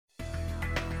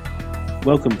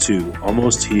Welcome to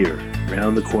Almost Here,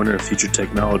 Round the Corner Future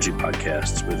Technology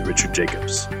podcast with Richard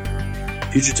Jacobs.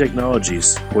 Future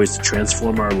technologies poised to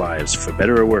transform our lives for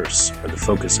better or worse are the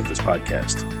focus of this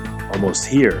podcast. Almost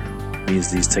here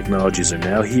means these technologies are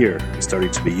now here and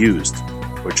starting to be used,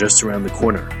 or just around the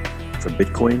corner, from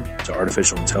Bitcoin to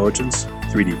artificial intelligence,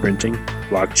 3D printing,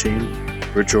 blockchain,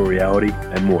 virtual reality,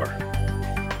 and more.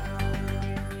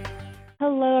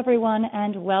 Hello, everyone,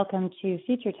 and welcome to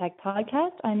Future Tech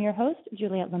Podcast. I'm your host,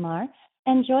 Juliette Lamar,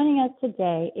 and joining us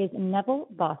today is Neville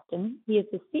Boston. He is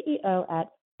the CEO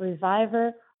at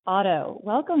Reviver Auto.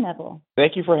 Welcome, Neville.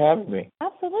 Thank you for having me.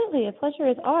 Absolutely. A pleasure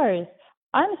is ours.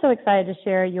 I'm so excited to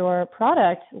share your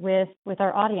product with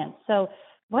our audience. So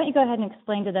why don't you go ahead and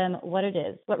explain to them what it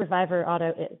is, what Reviver Auto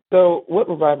is? So what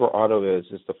Reviver Auto is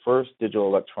the first digital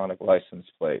electronic license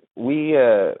plate. We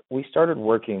started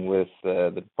working with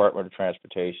the Department of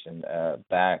Transportation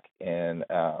back in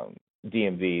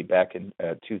DMV back in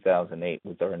 2008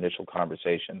 with our initial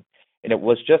conversation. And it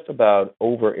was just about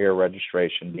over-air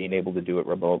registration, being able to do it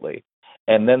remotely.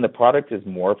 And then the product is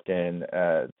morphed in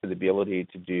to the ability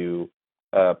to do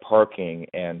parking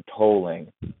and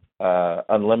tolling,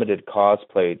 unlimited cause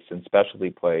plates and specialty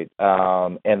plates,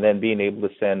 and then being able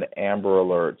to send amber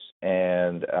alerts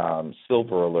and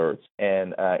silver alerts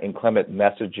and inclement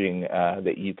messaging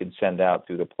that you can send out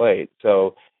through the plate.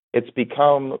 So it's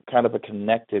become kind of a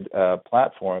connected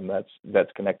platform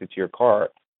that's connected to your car,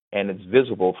 and it's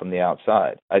visible from the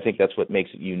outside. I think that's what makes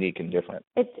it unique and different.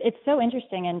 It's so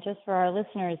interesting, and just for our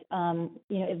listeners,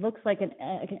 it looks like an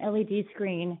LED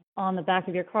screen on the back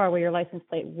of your car where your license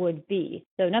plate would be.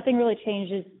 So nothing really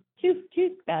changes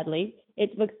too badly.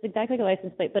 It looks exactly like a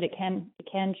license plate, but it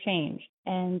can change.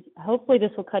 And hopefully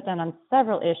this will cut down on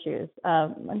several issues.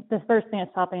 The first thing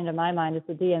that's popping into my mind is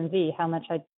the DMV, how much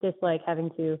I dislike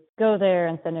having to go there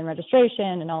and send in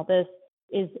registration and all this.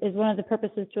 Is one of the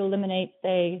purposes to eliminate,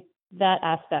 say, that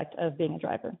aspect of being a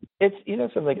driver? It's,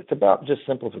 it's about just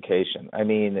simplification. I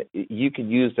mean, you can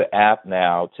use the app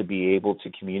now to be able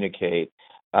to communicate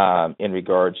in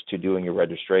regards to doing your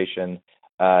registration.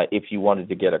 If you wanted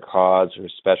to get a cause or a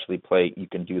specialty plate, you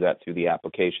can do that through the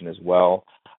application as well.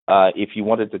 If you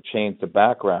wanted to change the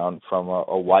background from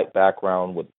a white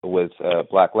background with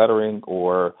black lettering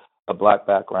or a black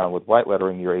background with white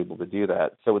lettering, you're able to do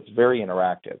that. So it's very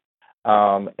interactive.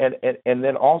 And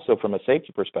then also from a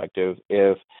safety perspective,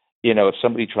 if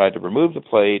somebody tried to remove the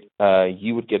plate,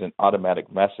 you would get an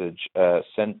automatic message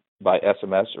sent by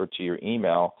SMS or to your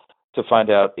email to find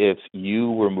out if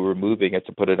you were removing it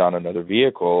to put it on another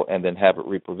vehicle and then have it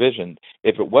reprovisioned.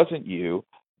 If it wasn't you,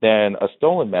 then a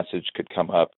stolen message could come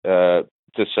up to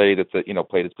say that the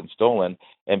plate has been stolen,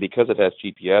 and because it has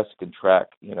GPS, it can track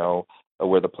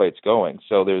where the plate's going.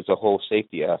 So there's a whole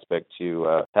safety aspect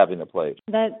to having a plate.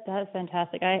 That's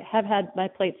fantastic. I have had my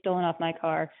plate stolen off my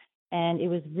car, and it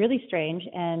was really strange.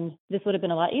 And this would have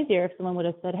been a lot easier if someone would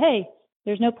have said, "Hey,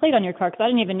 there's no plate on your car," because I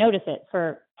didn't even notice it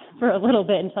for a little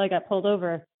bit until I got pulled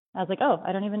over. I was like, "Oh,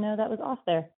 I don't even know that was off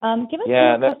there." Give us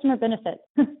some customer benefit.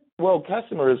 Well,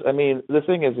 customers, the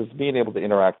thing is being able to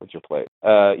interact with your plate.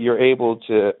 You're able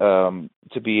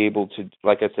to be able to,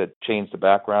 like I said, change the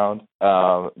background,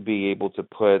 be able to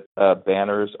put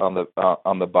banners on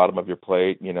the bottom of your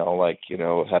plate,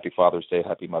 Happy Father's Day,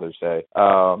 Happy Mother's Day.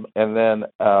 And then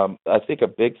I think a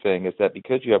big thing is that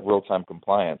because you have real-time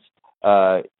compliance,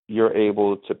 you're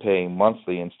able to pay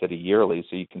monthly instead of yearly,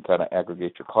 so you can kind of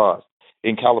aggregate your costs.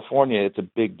 In California, it's a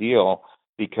big deal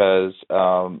because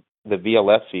the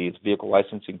VLF fees, vehicle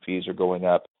licensing fees, are going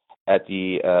up at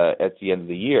the end of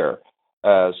the year.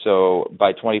 So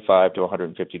by $25 to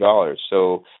 $150.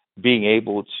 So being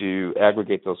able to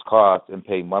aggregate those costs and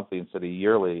pay monthly instead of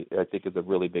yearly, I think, is a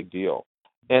really big deal.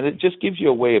 And it just gives you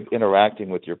a way of interacting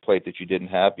with your plate that you didn't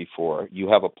have before. You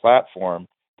have a platform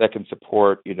that can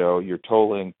support, your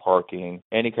tolling, parking,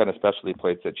 any kind of specialty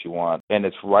plates that you want, and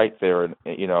it's right there,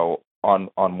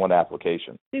 on one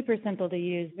application. Super simple to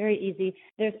use, very easy.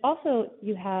 There's also,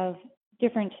 you have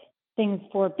different things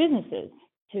for businesses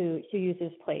to use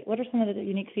this plate. What are some of the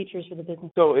unique features for the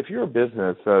business? So if you're a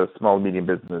business, a small, medium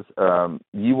business,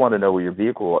 you want to know where your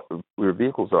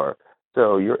vehicles are.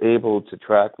 So you're able to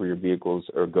track where your vehicles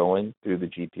are going through the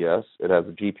GPS. It has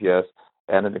a GPS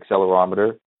and an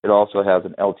accelerometer. It also has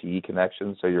an LTE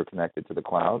connection, so you're connected to the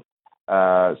cloud.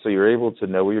 So you're able to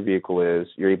know where your vehicle is.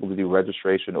 You're able to do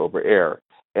registration over air.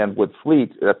 And with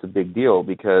fleet, that's a big deal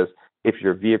because if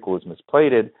your vehicle is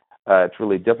misplated, it's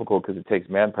really difficult because it takes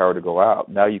manpower to go out.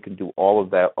 Now you can do all of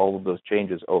those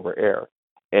changes over air.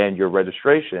 And your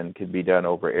registration can be done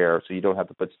over air, so you don't have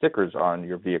to put stickers on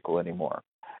your vehicle anymore.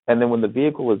 And then when the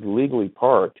vehicle is legally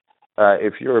parked,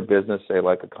 If you're a business, say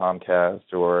like a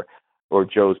Comcast or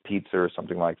Joe's Pizza or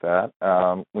something like that,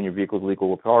 when your vehicle is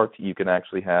legally parked, you can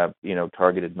actually have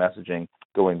targeted messaging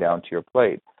going down to your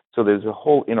plate. So there's a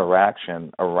whole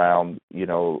interaction around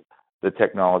the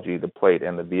technology, the plate,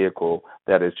 and the vehicle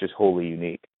that is just wholly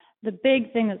unique. The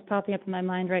big thing that's popping up in my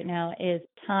mind right now is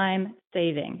time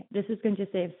saving. This is going to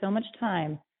save so much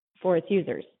time for its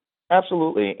users.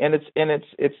 Absolutely, and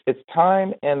it's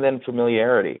time and then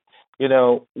familiarity.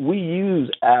 We use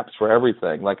apps for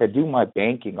everything. Like I do my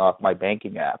banking off my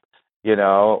banking app.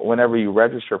 Whenever you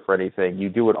register for anything, you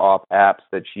do it off apps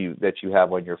that you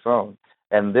have on your phone.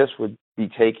 And this would be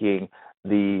taking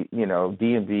the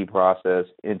DMV process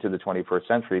into the 21st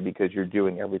century because you're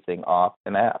doing everything off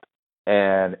an app.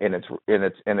 And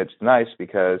it's nice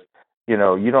because you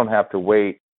don't have to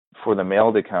wait for the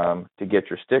mail to come to get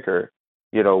your sticker.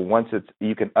 Once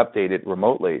you can update it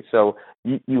remotely. So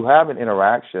you have an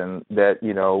interaction that,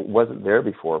 wasn't there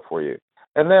before for you.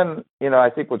 And then, I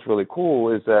think what's really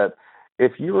cool is that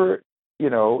if you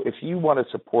want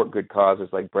to support good causes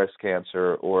like breast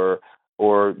cancer or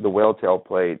the whale tail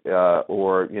plate,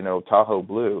 or, Tahoe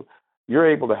Blue, you're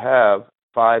able to have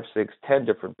 5, 6, 10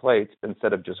 different plates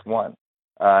instead of just one.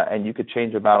 And you could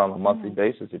change them out on a monthly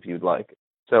basis if you'd like.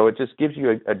 So it just gives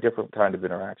you a different kind of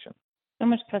interaction. So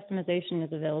much customization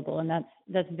is available, and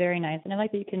that's very nice. And I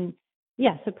like that you can,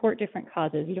 support different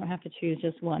causes. You don't have to choose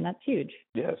just one. That's huge.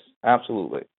 Yes,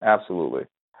 absolutely, absolutely.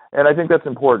 And I think that's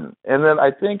important. And then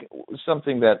I think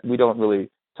something that we don't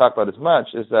really talk about as much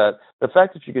is that the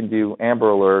fact that you can do amber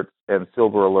alerts and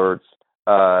silver alerts,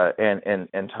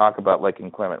 and talk about like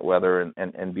inclement weather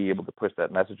and be able to push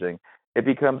that messaging, it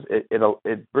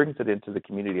brings it into the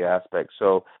community aspect.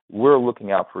 So we're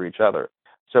looking out for each other.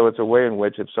 So it's a way in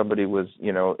which if somebody was,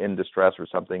 in distress or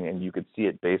something and you could see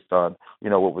it based on,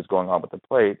 what was going on with the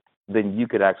plate, then you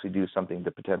could actually do something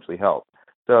to potentially help.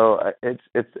 So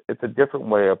it's a different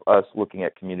way of us looking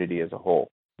at community as a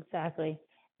whole. Exactly.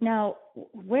 Now,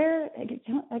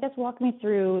 walk me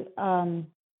through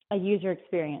a user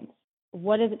experience.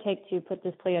 What does it take to put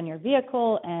this plate on your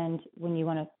vehicle, and when you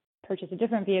want to purchase a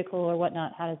different vehicle or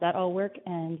whatnot, how does that all work,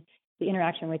 and the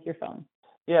interaction with your phone?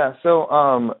 Yeah,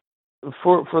 so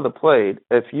for the plate,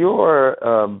 if you're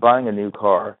buying a new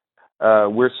car,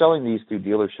 we're selling these through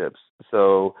dealerships.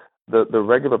 So the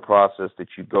regular process that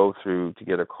you go through to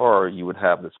get a car, you would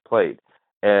have this plate,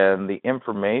 and the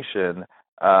information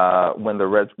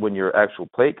when your actual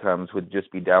plate comes would just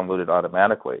be downloaded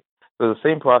automatically. So the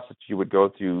same process you would go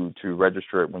through to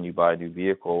register it when you buy a new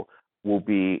vehicle will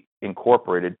be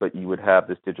incorporated, but you would have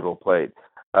this digital plate.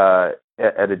 At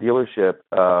a dealership,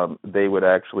 they would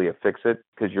actually affix it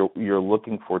because you're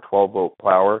looking for 12-volt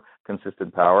power,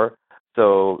 consistent power.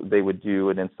 So they would do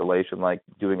an installation like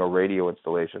doing a radio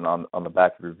installation on the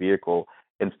back of your vehicle,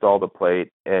 install the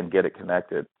plate, and get it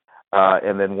connected.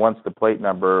 And then once the plate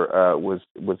number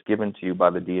was given to you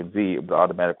by the DMV, it would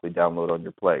automatically download on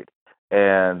your plate.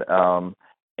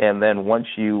 And then once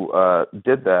you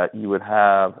did that, you would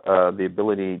have the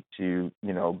ability to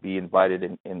be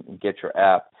invited and get your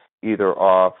app either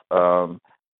off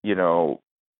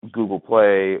Google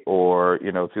Play or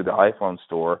through the iPhone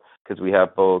store, because we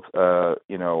have both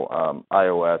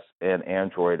iOS and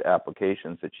Android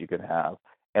applications that you can have.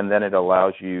 And then it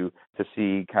allows you to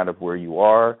see kind of where you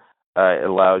are. It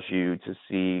allows you to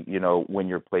see when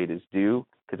your plate is due,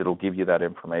 because it'll give you that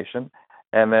information.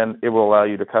 And then it will allow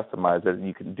you to customize it, and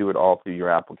you can do it all through your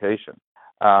application.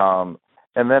 And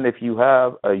then if you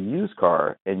have a used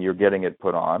car and you're getting it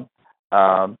put on,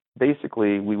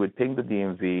 basically we would ping the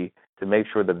DMV to make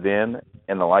sure the VIN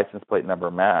and the license plate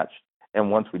number matched.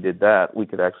 And once we did that, we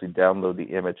could actually download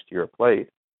the image to your plate,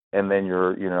 and then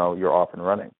you're off and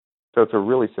running. So it's a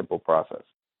really simple process.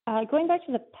 Going back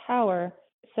to the power,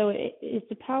 so is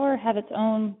the power have its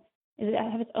own? Does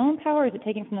it have its own power? Or is it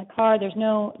taken from the car? There's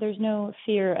no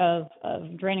fear of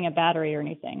draining a battery or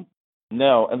anything.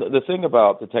 No, and the thing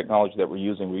about the technology that we're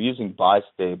using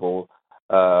bistable,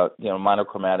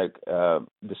 monochromatic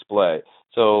display.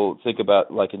 So think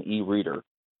about like an e-reader.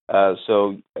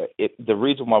 The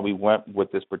reason why we went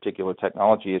with this particular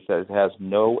technology is that it has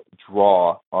no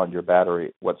draw on your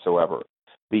battery whatsoever.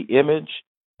 The image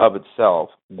of itself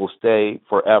will stay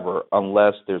forever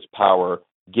unless there's power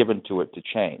given to it to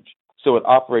change. So it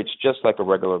operates just like a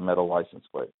regular metal license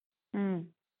plate. All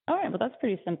right, well, that's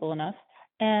pretty simple enough.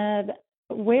 And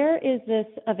where is this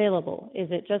available? Is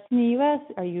it just in the U.S.?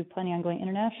 Are you planning on going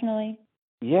internationally?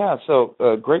 Yeah, so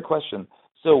great question.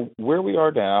 So where we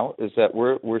are now is that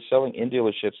we're selling in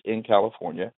dealerships in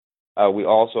California. We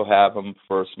also have them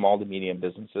for small to medium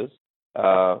businesses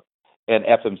and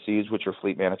FMCs, which are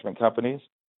fleet management companies.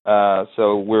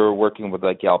 So we're working with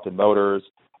like Galpin Motors,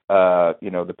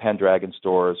 the Pendragon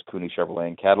stores, Cooney Chevrolet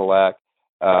and Cadillac,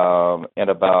 and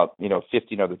about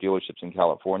 15 other dealerships in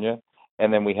California.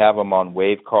 And then we have them on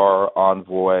Wavecar,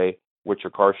 Envoy, which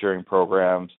are car sharing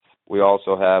programs. We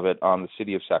also have it on the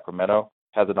city of Sacramento,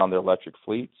 has it on their electric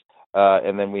fleets.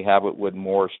 And then we have it with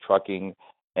Morris Trucking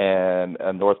and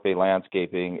North Bay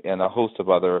Landscaping and a host of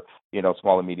other,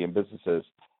 small and medium businesses.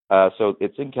 So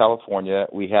it's in California.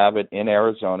 We have it in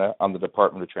Arizona on the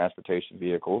Department of Transportation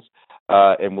vehicles,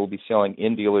 and we'll be selling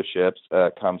in dealerships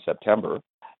come September.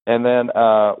 And then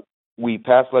we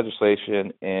passed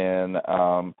legislation in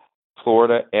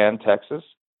Florida and Texas.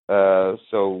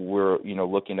 So we're,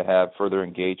 looking to have further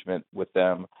engagement with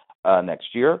them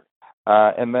next year.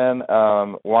 And then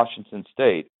Washington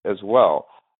State as well.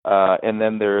 And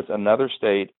then there's another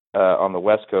state on the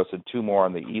West Coast and two more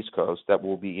on the East Coast that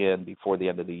will be in before the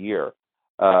end of the year.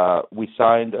 We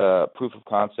signed a proof of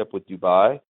concept with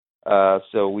Dubai,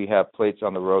 so we have plates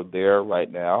on the road there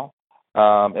right now.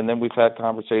 And then we've had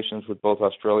conversations with both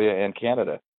Australia and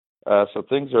Canada. So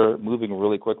things are moving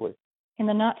really quickly. In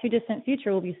the not too distant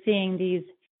future, we'll be seeing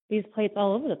these plates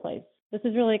all over the place. This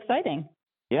is really exciting.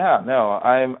 Yeah, no,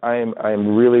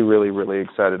 I'm really, really, really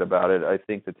excited about it. I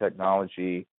think the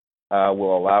technology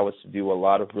will allow us to do a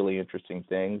lot of really interesting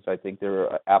things. I think there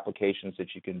are applications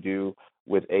that you can do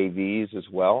with AVs as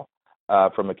well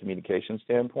from a communication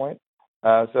standpoint.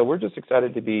 So we're just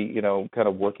excited to be, kind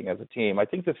of working as a team. I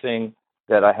think the thing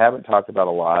that I haven't talked about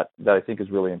a lot that I think is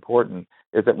really important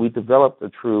is that we developed a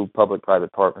true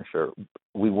public-private partnership.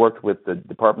 We worked with the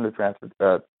Department of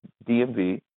Transport,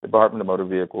 DMV, Department of Motor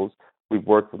Vehicles. We've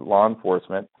worked with law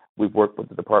enforcement. We've worked with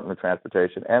the Department of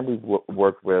Transportation, and we've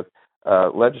worked with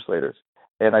legislators.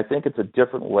 And I think it's a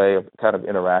different way of kind of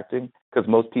interacting because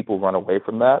most people run away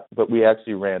from that, but we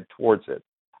actually ran towards it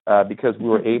because we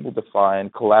were able to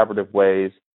find collaborative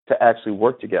ways to actually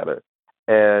work together.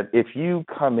 And if you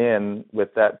come in with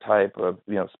that type of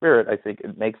spirit, I think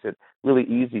it makes it really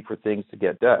easy for things to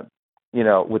get done.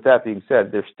 With that being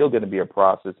said, there's still going to be a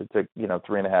process. It took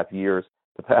 3.5 years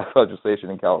to pass legislation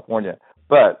in California,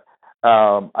 but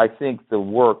I think the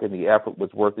work and the effort was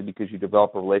worth it because you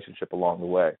develop a relationship along the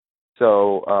way.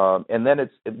 So, and then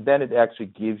it actually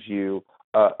gives you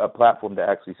a platform to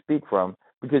actually speak from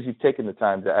because you've taken the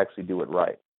time to actually do it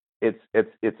right.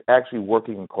 It's actually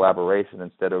working in collaboration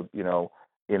instead of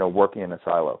working in a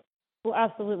silo. Well,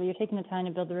 absolutely. You're taking the time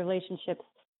to build the relationships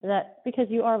because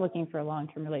you are looking for a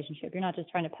long-term relationship. You're not just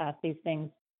trying to pass these things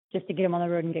just to get them on the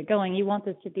road and get going. You want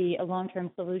this to be a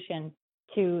long-term solution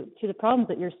to the problems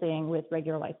that you're seeing with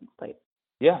regular license plates.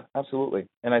 Yeah, absolutely.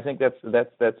 And I think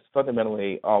that's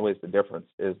fundamentally always the difference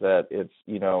is that it's,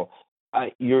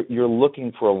 you're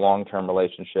looking for a long-term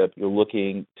relationship. You're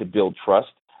looking to build trust.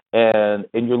 And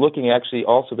you're looking actually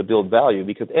also to build value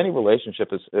because any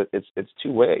relationship it's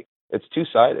two-way. It's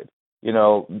two-sided.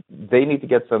 They need to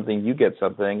get something, you get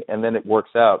something, and then it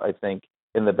works out, I think,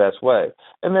 in the best way.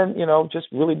 And then, just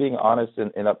really being honest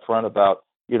and upfront about,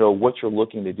 what you're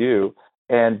looking to do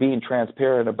and being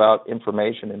transparent about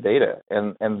information and data.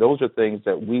 And those are things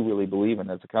that we really believe in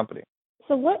as a company.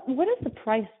 So what is the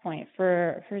price point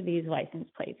for these license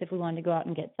plates if we wanted to go out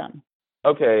and get some?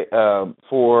 Okay, at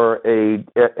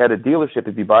a dealership,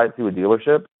 if you buy it through a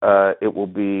dealership, it will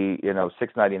be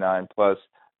 $6.99 plus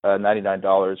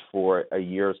 $99 for a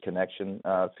year's connection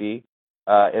fee,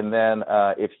 and then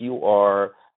if you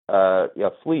are a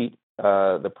fleet,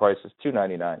 the price is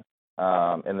 $2.99,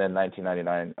 and then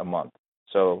 $19.99 a month.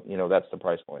 So that's the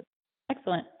price point.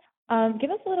 Excellent. Give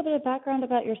us a little bit of background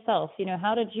about yourself.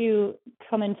 How did you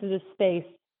come into this space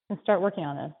and start working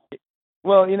on this?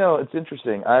 Well, it's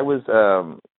interesting. I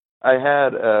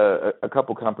had a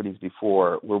couple companies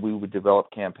before where we would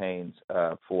develop campaigns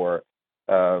for,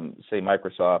 say,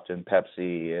 Microsoft and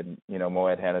Pepsi and,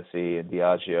 Moet Hennessy and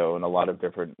Diageo and a lot of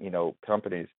different,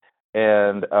 companies.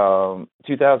 And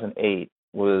 2008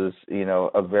 was,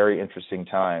 a very interesting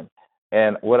time.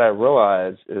 And what I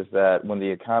realized is that when the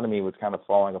economy was kind of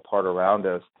falling apart around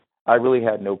us, I really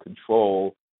had no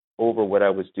control over what I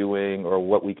was doing or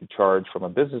what we could charge from a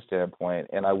business standpoint.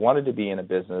 And I wanted to be in a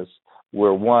business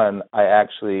where, one, I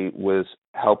actually was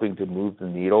helping to move the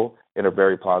needle in a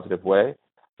very positive way,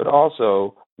 but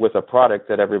also with a product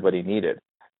that everybody needed.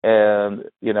 And,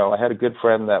 I had a good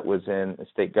friend that was in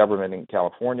state government in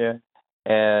California,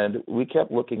 and we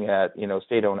kept looking at,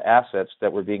 state-owned assets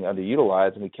that were being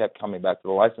underutilized, and we kept coming back to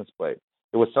the license plate.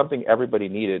 It was something everybody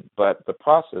needed, but the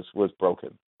process was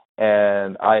broken.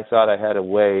 And I thought I had a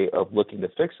way of looking to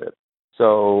fix it.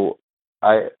 So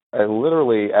I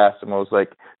literally asked him, I was like,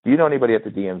 do you know anybody at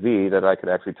the DMV that I could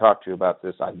actually talk to about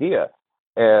this idea?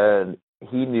 And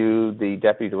he knew the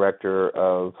deputy director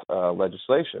of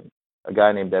legislation, a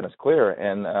guy named Dennis Clear,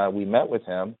 and we met with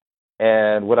him.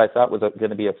 And what I thought was going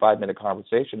to be a 5-minute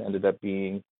conversation ended up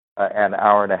being an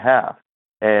hour and a half.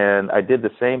 And I did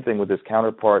the same thing with his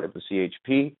counterpart at the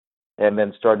CHP, and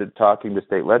then started talking to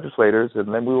state legislators,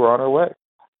 and then we were on our way.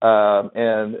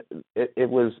 And it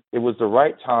was the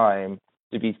right time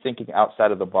to be thinking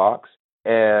outside of the box.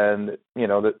 And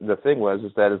the thing was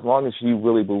that as long as you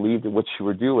really believed in what you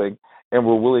were doing and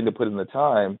were willing to put in the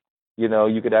time,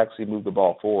 you could actually move the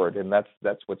ball forward, and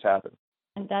that's what's happened.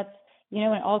 And that's when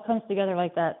it all comes together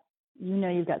like that,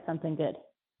 you've got something good.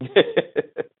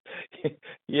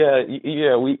 Yeah,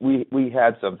 we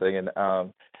had something, and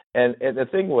the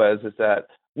thing was that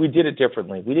we did it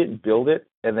differently. We didn't build it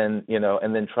and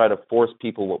then try to force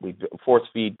feed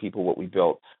people what we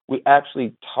built. We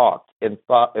actually talked and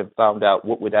thought and found out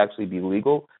what would actually be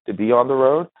legal to be on the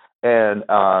road,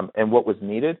 and what was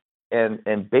needed,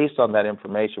 and based on that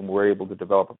information, we're able to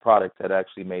develop a product that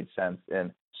actually made sense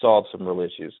and solved some real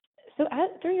issues. So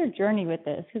through your journey with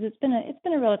this, because it's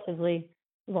been a relatively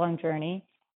long journey,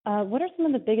 what are some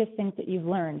of the biggest things that you've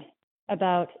learned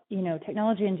about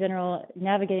technology in general,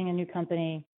 navigating a new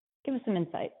company? Give us some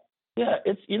insight. Yeah,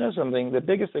 it's something. The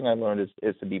biggest thing I learned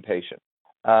is to be patient,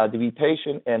 and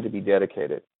to be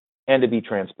dedicated, and to be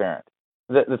transparent.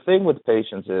 The thing with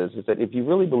patience is that if you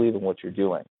really believe in what you're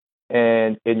doing,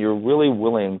 and you're really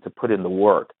willing to put in the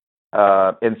work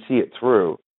and see it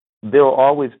through, there will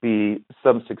always be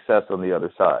some success on the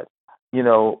other side.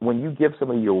 When you give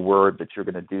somebody your word that you're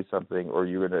going to do something, or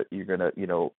you're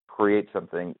gonna create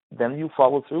something, then you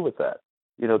follow through with that,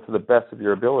 to the best of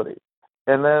your ability,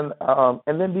 and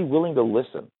then be willing to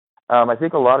listen. I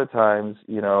think a lot of times,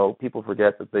 people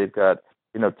forget that they've got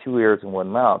 2 ears and 1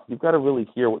 mouth. You've got to really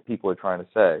hear what people are trying to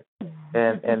say,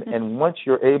 and once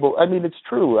you're able, it's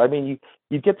true.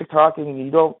 You get to talking and you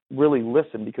don't really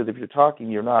listen, because if you're talking,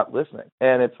 you're not listening.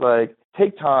 And it's like,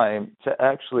 take time to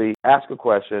actually ask a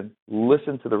question,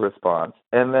 listen to the response,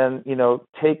 and then,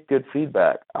 take good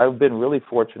feedback. I've been really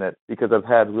fortunate because I've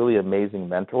had really amazing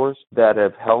mentors that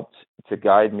have helped to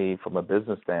guide me from a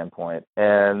business standpoint.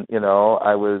 And,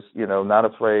 I was, not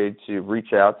afraid to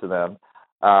reach out to them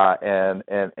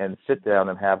and sit down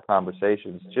and have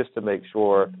conversations just to make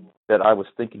sure that I was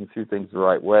thinking through things the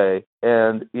right way,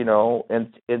 and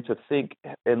to think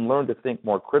and learn to think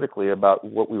more critically about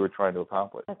what we were trying to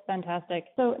accomplish. That's fantastic.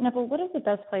 So, Neville, what is the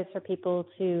best place for people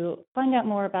to find out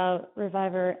more about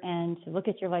Reviver and to look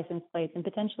at your license plates and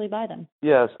potentially buy them?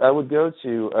 Yes, I would go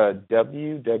to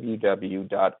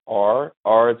www.r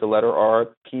is the letter R,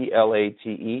 plate,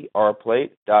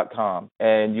 rplate.com,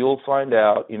 and you'll find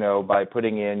out, by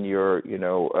putting in your,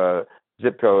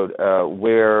 zip code,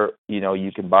 where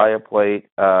you can buy a plate,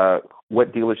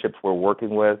 what dealerships we're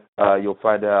working with. You'll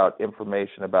find out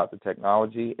information about the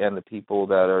technology and the people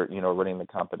that are running the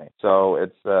company. So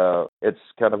it's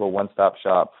kind of a one-stop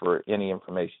shop for any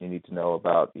information you need to know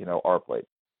about our plate.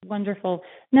 Wonderful.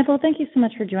 Neville, thank you so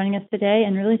much for joining us today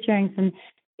and really sharing some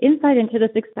insight into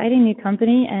this exciting new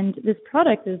company. And this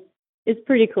product is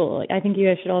pretty cool. I think you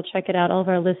guys should all check it out, all of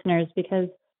our listeners, because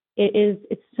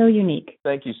it's so unique.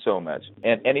 Think you so much.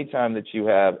 And anytime that you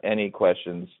have any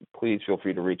questions, please feel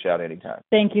free to reach out anytime.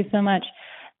 Thank you so much.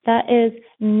 That is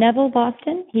Neville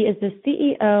Boston. He is the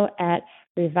CEO at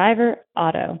Reviver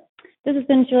Auto. This has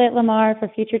been Juliette Lamar for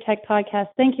Future Tech Podcast.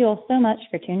 Thank you all so much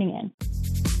for tuning in.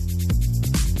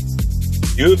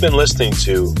 You have been listening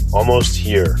to Almost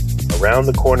Here, Around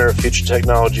the Corner Future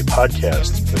Technology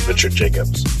Podcast with Richard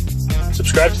Jacobs.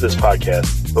 Subscribe to this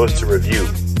podcast, post a review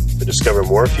to discover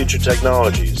more future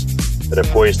technologies that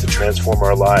are poised to transform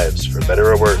our lives for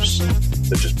better or worse,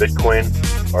 such as Bitcoin,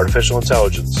 artificial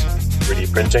intelligence,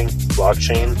 3D printing,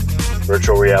 blockchain,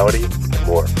 virtual reality, and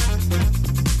more.